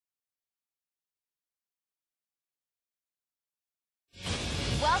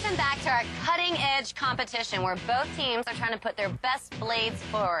Welcome back to our cutting-edge competition where both teams are trying to put their best blades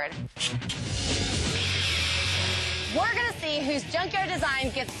forward. We're going to see whose junkyard design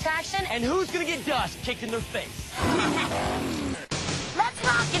gets traction and who's going to get dust kicked in their face. Let's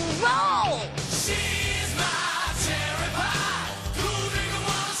rock and roll! She's my cherry pie, proving the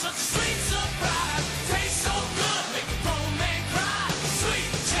world such a sweet surprise. Tastes so good, make a grown man cry. Sweet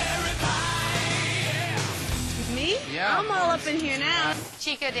cherry pie, yeah. Me? Yeah. I'm all up in here now.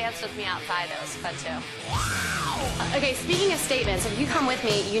 Chico danced with me outside. That was fun, too. Okay, speaking of statements, if you come with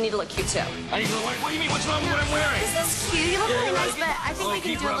me, you need to look cute, too. I need to look. What do you mean? What's wrong with what I'm wearing? This is cute. You look really nice, but I think we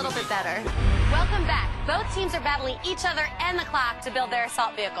can do a little bit better. Welcome back. Both teams are battling each other and the clock to build their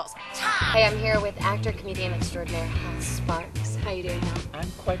assault vehicles. Hey, I'm here with actor, comedian extraordinaire, House Sparks. How you doing, Hal?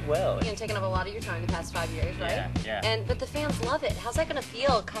 I'm quite well. You know, taking up a lot of your time the past 5 years, right? Yeah. But the fans love it. How's that going to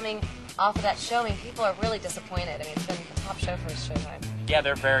feel coming off of that showing? People are really disappointed. I mean, it's been a top show for his showtime. Yeah,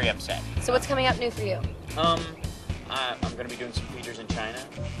 they're very upset. So what's coming up new for you? I'm going to be doing some features in China.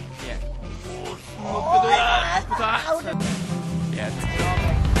 Yeah.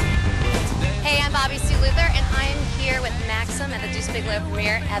 Hey, I'm Bobbi Sue Luther, and I'm here with Maxim at the Deuce Bigalow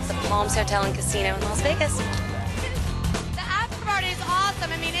premiere at the Palms Hotel and Casino in Las Vegas. The after party is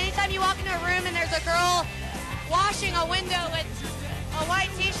awesome. I mean, anytime you walk into a room and there's a girl washing a window with a white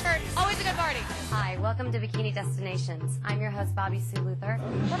t-shirt, always a good party. Hi, welcome to Bikini Destinations. I'm your host, Bobbi Sue Luther.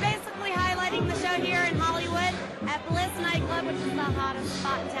 We're basically highlighting the show here in Hollywood at Bliss nightclub, which is the hottest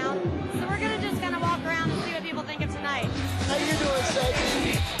spot in town. So we're going to just kind of walk around and see what people think of tonight. How you doing,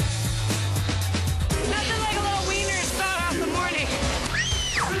 sexy? Nothing like a little wiener to start off the morning.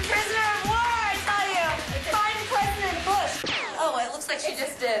 Prisoner of war, I tell you. Find President Bush. Oh, it looks like she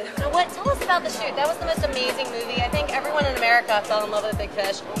just did. What? Tell us about the shoot. That was the most amazing movie. I think everyone in America fell in love with Big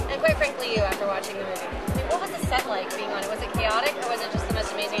Fish, and quite frankly, you after watching the movie. I mean, what was the set like being on it? Was it chaotic, or was it just the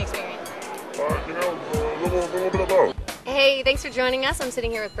most amazing experience? A little bit of both. Hey, thanks for joining us. I'm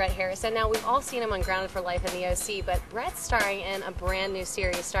sitting here with Brett Harrison. Now, we've all seen him on Grounded for Life in the OC, but Brett's starring in a brand new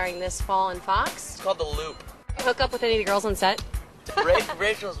series starring this fall in Fox. It's called The Loop. Hook up with any of the girls on set?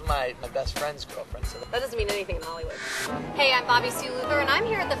 Rachel's my best friend's girlfriend. So That doesn't mean anything in Hollywood. Hey, I'm Bobbi Sue Luther, and I'm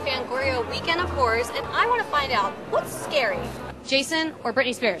here at the Fangoria Weekend of Horrors, and I want to find out, what's scary? Jason or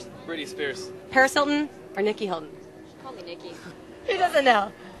Britney Spears? Britney Spears. Paris Hilton or Nikki Hilton? Call me Nikki. Who doesn't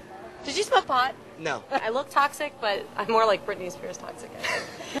know? Did you smoke pot? No. I look toxic, but I'm more like Britney Spears toxic, I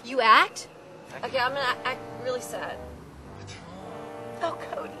think. You act? Okay, I'm gonna act really sad. Oh,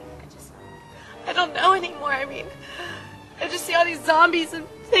 Cody. I don't know anymore. I mean, I just see all these zombies and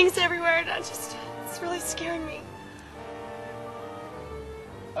things everywhere, and it's really scaring me.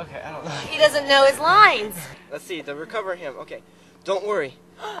 Okay, I don't know. He doesn't know his lines. Let's see, to recover him. Okay, don't worry.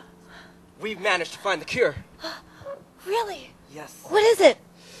 We've managed to find the cure. Really? Yes. What is it?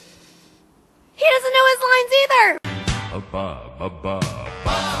 He doesn't know his lines either.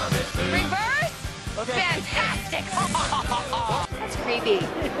 Reverse? Okay. Fantastic! That's creepy.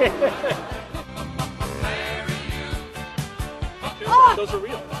 Those are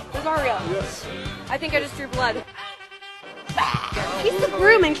real. Those are real. Yes. I think I just drew blood. He's the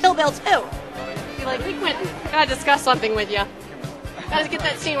groom in Kill Bill too. Be like, hey Quentin, I gotta discuss something with you. Gotta get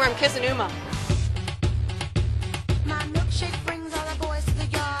that scene where I'm kissing Uma. My milkshake brings all the boys to the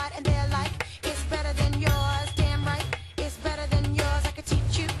yard, and they're like, it's better than yours. Damn right, it's better than yours. I could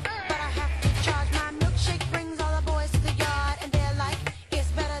teach you, but I have to charge. My milkshake brings all the boys to the yard, and they're like, it's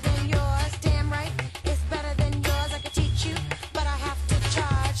better than yours. Damn right, it's better than yours. I could teach you, but I have to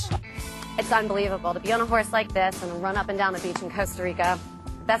charge. It's unbelievable to be on a horse like this and run up and down the beach in Costa Rica.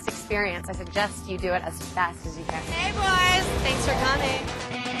 Best experience. I suggest you do it as fast as you can. Hey, boys. Thanks for coming.